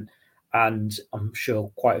moment. And I'm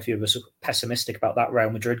sure quite a few of us are pessimistic about that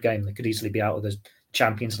Real Madrid game. They could easily be out of the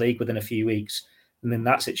Champions League within a few weeks. And in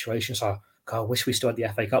that situation, so God, I wish we still had the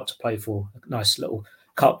FA Cup to play for. A nice little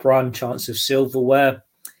cup run, chance of silverware.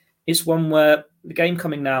 It's one where the game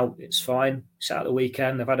coming now, it's fine. It's out the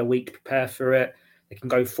weekend. They've had a week to prepare for it. They can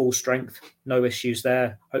go full strength. No issues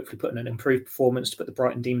there. Hopefully put in an improved performance to put the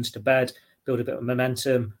Brighton Demons to bed, build a bit of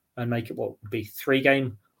momentum and make it what would be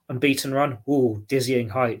 3-game unbeaten run. Ooh, dizzying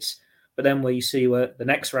heights. But then where you see where the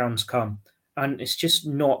next rounds come, and it's just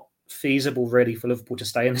not feasible really for Liverpool to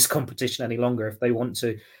stay in this competition any longer if they want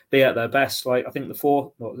to be at their best. Like, I think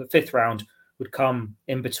the fifth round would come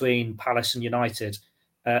in between Palace and United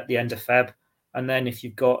at the end of Feb. And then if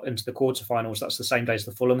you've got into the quarterfinals, that's the same day as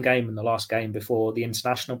the Fulham game and the last game before the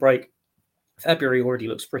international break. February already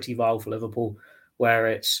looks pretty vile for Liverpool, where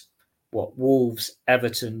it's Wolves,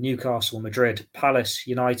 Everton, Newcastle, Madrid, Palace,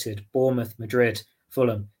 United, Bournemouth, Madrid,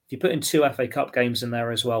 Fulham. If you put in 2 FA Cup games in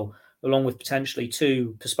there as well, along with potentially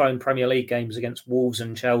 2 postponed Premier League games against Wolves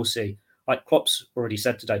and Chelsea. Like Klopp's already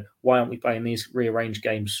said today, why aren't we playing these rearranged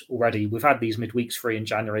games already? We've had these midweeks free in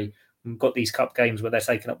January. We've got these cup games where they're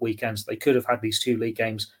taking up weekends. They could have had these 2 league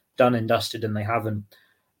games done and dusted, and they haven't.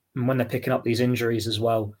 And when they're picking up these injuries as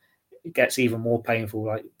well, it gets even more painful,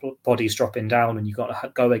 like bodies dropping down and you've got to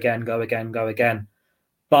go again.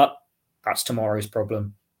 But that's tomorrow's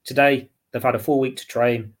problem. Today, they've had a full week to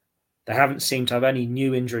train. They haven't seemed to have any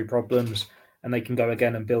new injury problems. and they can go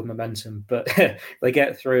again and build momentum. But they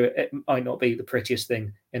get through, it might not be the prettiest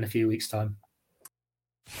thing in a few weeks' time.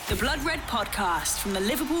 The Blood Red Podcast from the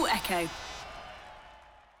Liverpool Echo.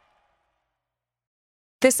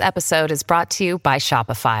 This episode is brought to you by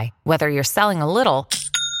Shopify. Whether you're selling a little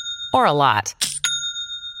or a lot,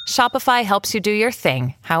 Shopify helps you do your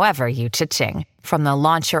thing, however you cha-ching. From the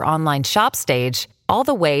launch your online shop stage, all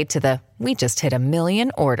the way to the we just hit 1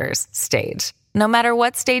 million orders stage. No matter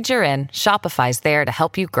what stage you're in, Shopify's there to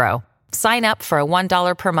help you grow. Sign up for a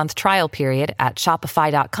 $1 per month trial period at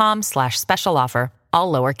shopify.com/special offer,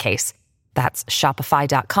 all lowercase. That's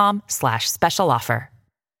shopify.com/special offer.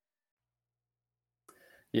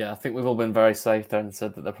 Yeah, I think we've all been very safe there and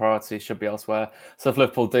said that the priority should be elsewhere. So if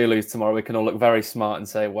Liverpool do lose tomorrow, we can all look very smart and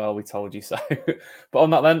say, well, we told you so. But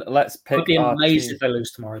on that then, let's pick I'd be amazed team. if they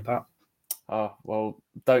lose tomorrow, Pat. Oh, well,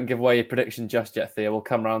 don't give away your prediction just yet, Theo. We'll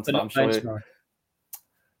come around to that, I'm sure.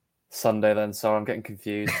 Sunday then, sorry, I'm getting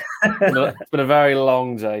confused. It's been a very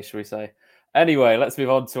long day, shall we say. Anyway, let's move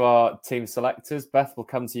on to our team selectors. Beth, we'll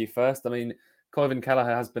come to you first. I mean, Koivu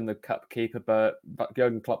Kelleher has been the cup keeper, but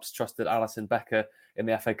Jurgen Klopp's trusted Alisson Becker in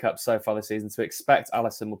the FA Cup so far this season, so expect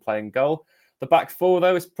Alisson will play in goal. The back four,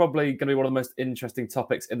 though, is probably going to be one of the most interesting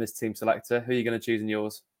topics in this team selector. Who are you going to choose in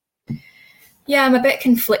yours? Yeah, I'm a bit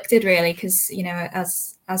conflicted, really, because, you know,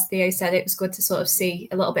 as Theo said, it was good to sort of see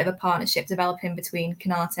a little bit of a partnership developing between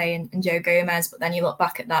Konate and Joe Gomez, but then you look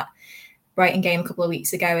back at that Brighton game a couple of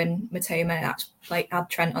weeks ago and Matoma had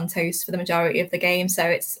Trent on toast for the majority of the game. So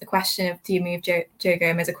it's a question of, do you move Joe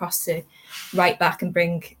Gomez across to right back and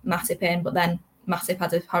bring Matip in? But then Matip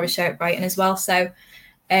had a horror show at Brighton as well. So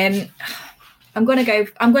I'm going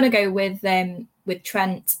to go with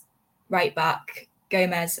Trent right back,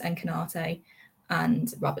 Gomez and Konate,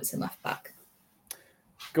 and Robertson left back.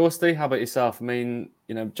 Gorsty, how about yourself? I mean,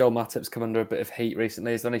 you know, Joel Matip's come under a bit of heat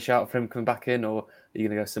recently. Is there any shout for him coming back in, or are you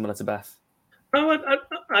going to go similar to Beth? No,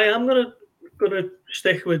 I am going to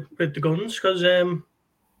stick with the guns, because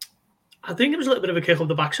I think it was a little bit of a kick up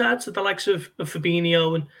the backside to the likes of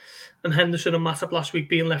Fabinho and Henderson and Matip last week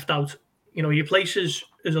being left out. You know, your place is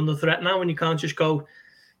under threat now, and you can't just go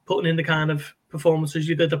putting in the kind of performances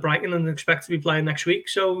you did at Brighton and expect to be playing next week.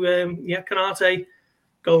 So, Konate,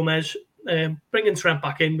 Gomez, bringing Trent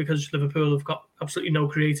back in, because Liverpool have got absolutely no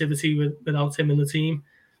creativity without him in the team.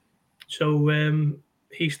 So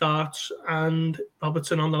he starts, and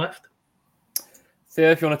Robertson on the left.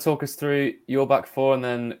 Theo, if you want to talk us through your back four, and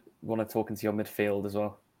then want to talk into your midfield as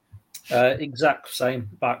well. Exact same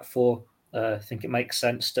back four. I think it makes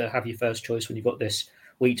sense to have your first choice when you've got this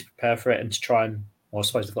week to prepare for it and to try and, well, I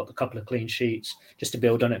suppose they've got a couple of clean sheets just to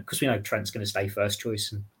build on it, because we know Trent's going to stay first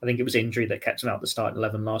choice. And I think it was injury that kept him out the starting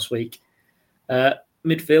 11 last week.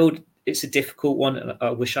 Midfield, it's a difficult one. And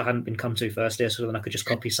I wish I hadn't been come to first here, so then I could just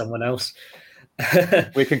copy someone else.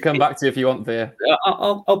 We can come back to you if you want, Theo.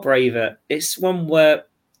 I'll brave it. It's one where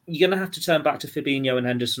you're going to have to turn back to Fabinho and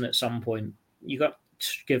Henderson at some point. You got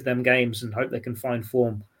to give them games and hope they can find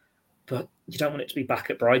form. But you don't want it to be back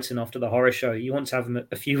at Brighton after the horror show. You want to have them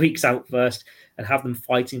a few weeks out first and have them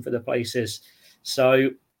fighting for the places. So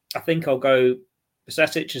I think I'll go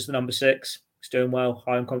Bajcetic as the number 6. He's doing well,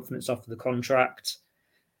 high on confidence after the contract.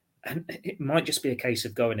 And it might just be a case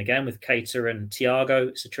of going again with Keita and Thiago.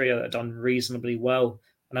 It's a trio that have done reasonably well.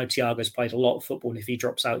 I know Thiago's played a lot of football, and if he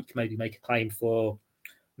drops out, you can maybe make a claim for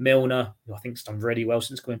Milner, who I think has done really well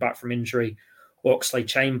since coming back from injury, or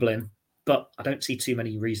Oxlade-Chamberlain. But I don't see too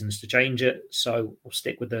many reasons to change it. So we'll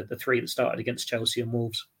stick with the 3 that started against Chelsea and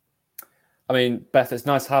Wolves. I mean, Beth, it's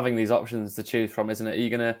nice having these options to choose from, isn't it? Are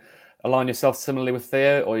you going to align yourself similarly with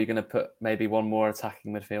Theo, or are you going to put maybe one more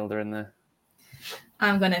attacking midfielder in there?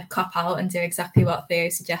 I'm going to cop out and do exactly what Theo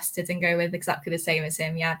suggested and go with exactly the same as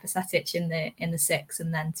him. Yeah, Bajcetic in the 6,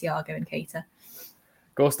 and then Thiago and Keita.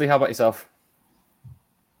 Gorsty, how about yourself?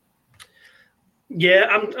 Yeah,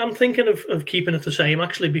 I'm thinking of keeping it the same,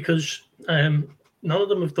 actually, because none of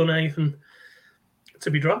them have done anything to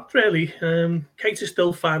be dropped, really. Keita's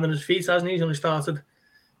still finding his feet, hasn't he? He's only started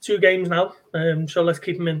 2 games now, so let's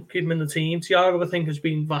keep him in the team. Thiago, I think, has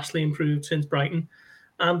been vastly improved since Brighton.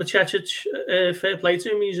 And Bajcetic, fair play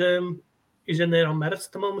to him, he's in there on merit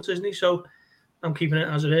at the moment, isn't he? So I'm keeping it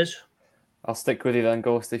as it is. I'll stick with you then,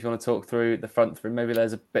 Gorst, if you want to talk through the front 3. Maybe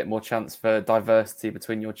there's a bit more chance for diversity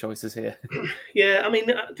between your choices here. Yeah, I mean,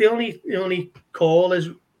 the only call is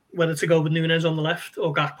whether to go with Núñez on the left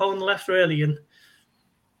or Gakpo on the left, really. And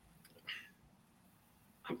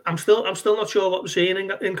I'm still not sure what we're seeing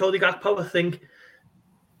in Cody Gakpo. I think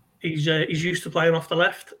he's used to playing off the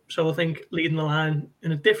left, so I think leading the line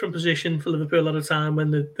in a different position for Liverpool at a time when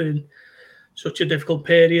they're in such a difficult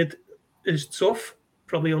period is tough.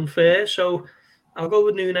 probably unfair. So I'll go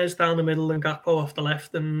with Núñez down the middle and Gakpo off the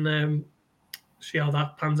left and see how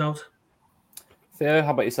that pans out. Theo,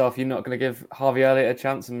 how about yourself? You're not going to give Harvey Elliott a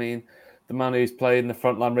chance? I mean, the man who's played in the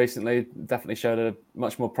front line recently definitely showed a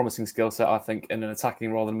much more promising skill set, I think, in an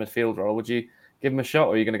attacking role than a midfield role. Would you give him a shot,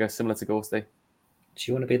 or are you going to go similar to Gorsty? Do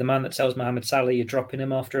you want to be the man that tells Mohamed Salah you're dropping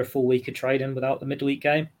him after a full week of trading without the midweek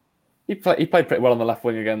game? He played pretty well on the left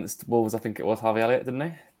wing against Wolves, I think it was, Harvey Elliott, didn't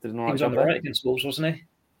he? Did an all right He was job on the there. right against Wolves, wasn't he?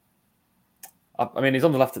 I mean, he's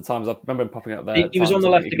on the left at times. I remember him popping up there. He was on the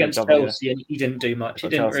left against job, Chelsea and he didn't do much. It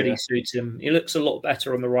didn't Chelsea, really yeah. suit him. He looks a lot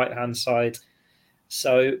better on the right-hand side.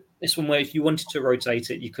 So this one where if you wanted to rotate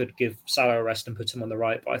it, you could give Salah a rest and put him on the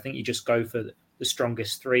right. But I think you just go for the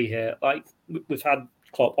strongest three here. Like we've had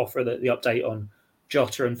Klopp offer the update on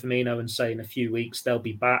Jota and Firmino and say in a few weeks they'll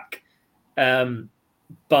be back.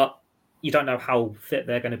 But you don't know how fit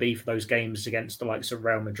they're going to be for those games against the likes of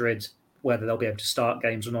Real Madrid, whether they'll be able to start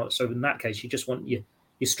games or not. So in that case, you just want your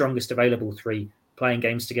strongest available three playing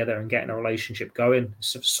games together and getting a relationship going.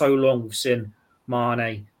 So long we've seen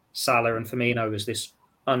Mane, Salah and Firmino as this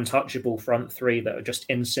untouchable front three that are just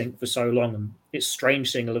in sync for so long. And it's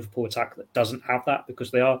strange seeing a Liverpool attack that doesn't have that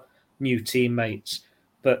because they are new teammates.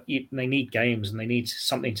 But they need games and they need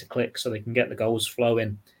something to click so they can get the goals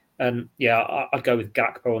flowing. And yeah, I'd go with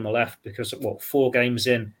Gakpo on the left because 4 games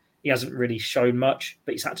in, he hasn't really shown much,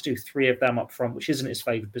 but he's had to do 3 of them up front, which isn't his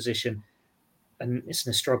favoured position. And it's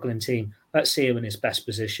in a struggling team. Let's see him in his best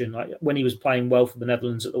position. Like when he was playing well for the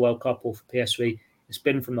Netherlands at the World Cup or for PSV, it's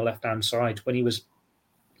been from the left-hand side. When he was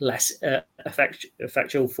less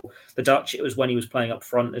effectual for the Dutch, it was when he was playing up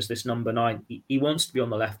front as this number 9. He wants to be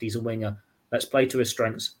on the left. He's a winger. Let's play to his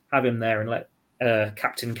strengths, have him there and let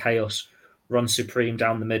Captain Chaos run supreme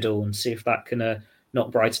down the middle and see if that can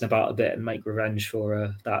knock Brighton about a bit and make revenge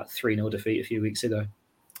for that 3-0 defeat a few weeks ago.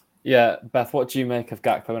 Yeah, Beth, what do you make of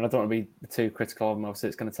Gakpo? And I don't want to be too critical of him. Obviously,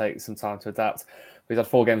 it's going to take some time to adapt. But he's had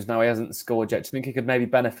 4 games now. He hasn't scored yet. Do you think he could maybe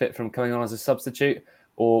benefit from coming on as a substitute?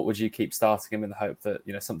 Or would you keep starting him in the hope that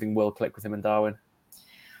something will click with him and Darwin?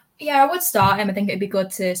 Yeah, I would start him. I think it'd be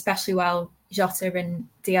good to, especially while Jota and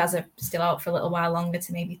Diaz are still out for a little while longer,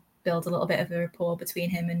 to maybe build a little bit of a rapport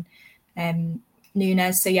between him and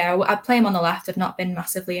Núñez. So yeah, I'd play him on the left. I've not been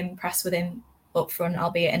massively impressed with him up front,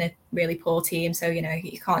 albeit in a really poor team. So,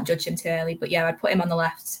 you can't judge him too early. But yeah, I'd put him on the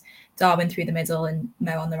left, Darwin through the middle and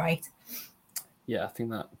Mo on the right. Yeah, I think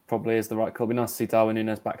that probably is the right call. It'd be nice to see Darwin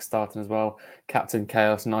Núñez back starting as well. Captain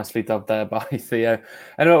Chaos, nicely dubbed there by Theo.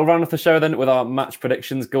 Anyway, we'll round off the show then with our match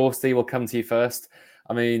predictions. Gorsty, we'll come to you first.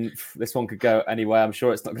 I mean, this one could go anywhere. I'm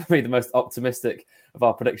sure it's not going to be the most optimistic of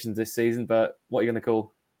our predictions this season, but what are you going to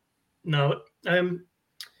call? No,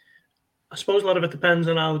 I suppose a lot of it depends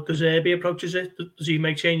on how De Zerbi approaches it. Does he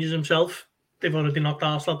make changes himself? They've already knocked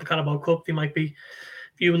Arsenal out the Carabao Cup. They might be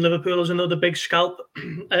viewing Liverpool as another big scalp.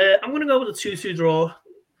 I'm going to go with a 2-2 draw.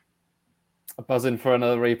 A buzzing for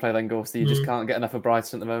another replay then, Gorsty. You just can't get enough of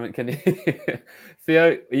Brighton at the moment, can you?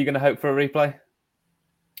 Theo, are you going to hope for a replay?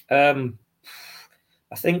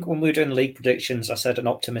 I think when we were doing the league predictions, I said an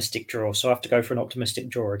optimistic draw. So I have to go for an optimistic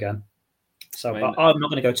draw again. So I'm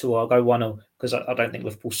not going to go 2-0. I'll go 1-0 because I don't think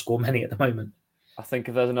Liverpool score many at the moment. I think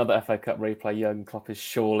if there's another FA Cup replay, Jurgen Klopp is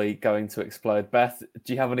surely going to explode. Beth,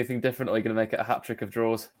 do you have anything different, or are you going to make it a hat-trick of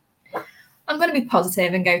draws? I'm going to be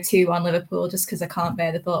positive and go 2-1 Liverpool just because I can't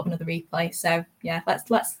bear the thought of another replay. So yeah,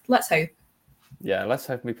 let's hope. Yeah, let's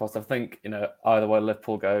hope and be positive. I think, either way,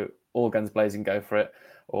 Liverpool go all guns blazing, go for it,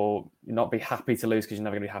 or not be happy to lose because you're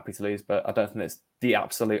never going to be happy to lose. But I don't think it's the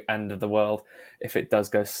absolute end of the world if it does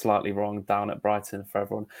go slightly wrong down at Brighton for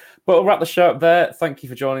everyone. But we'll wrap the show up there. Thank you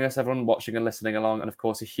for joining us, everyone watching and listening along. And of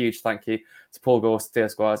course, a huge thank you to Paul Gorst, Theo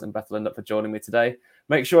Squires and Beth Lindup for joining me today.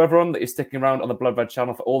 Make sure, everyone, that you're sticking around on the Blood Red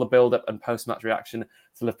channel for all the build-up and post-match reaction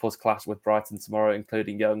to Liverpool's clash with Brighton tomorrow,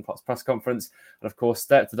 including Jurgen Klopp's press conference. And of course,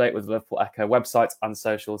 stay up to date with the Liverpool Echo website and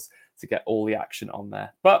socials to get all the action on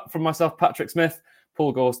there. But from myself, Patrick Smith,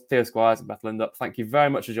 Paul Gorst, Theo Squires and Beth Lindup, thank you very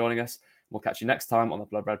much for joining us. We'll catch you next time on the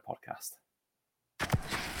Blood Red podcast.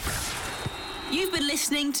 You've been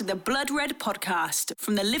listening to the Blood Red podcast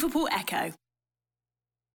from the Liverpool Echo.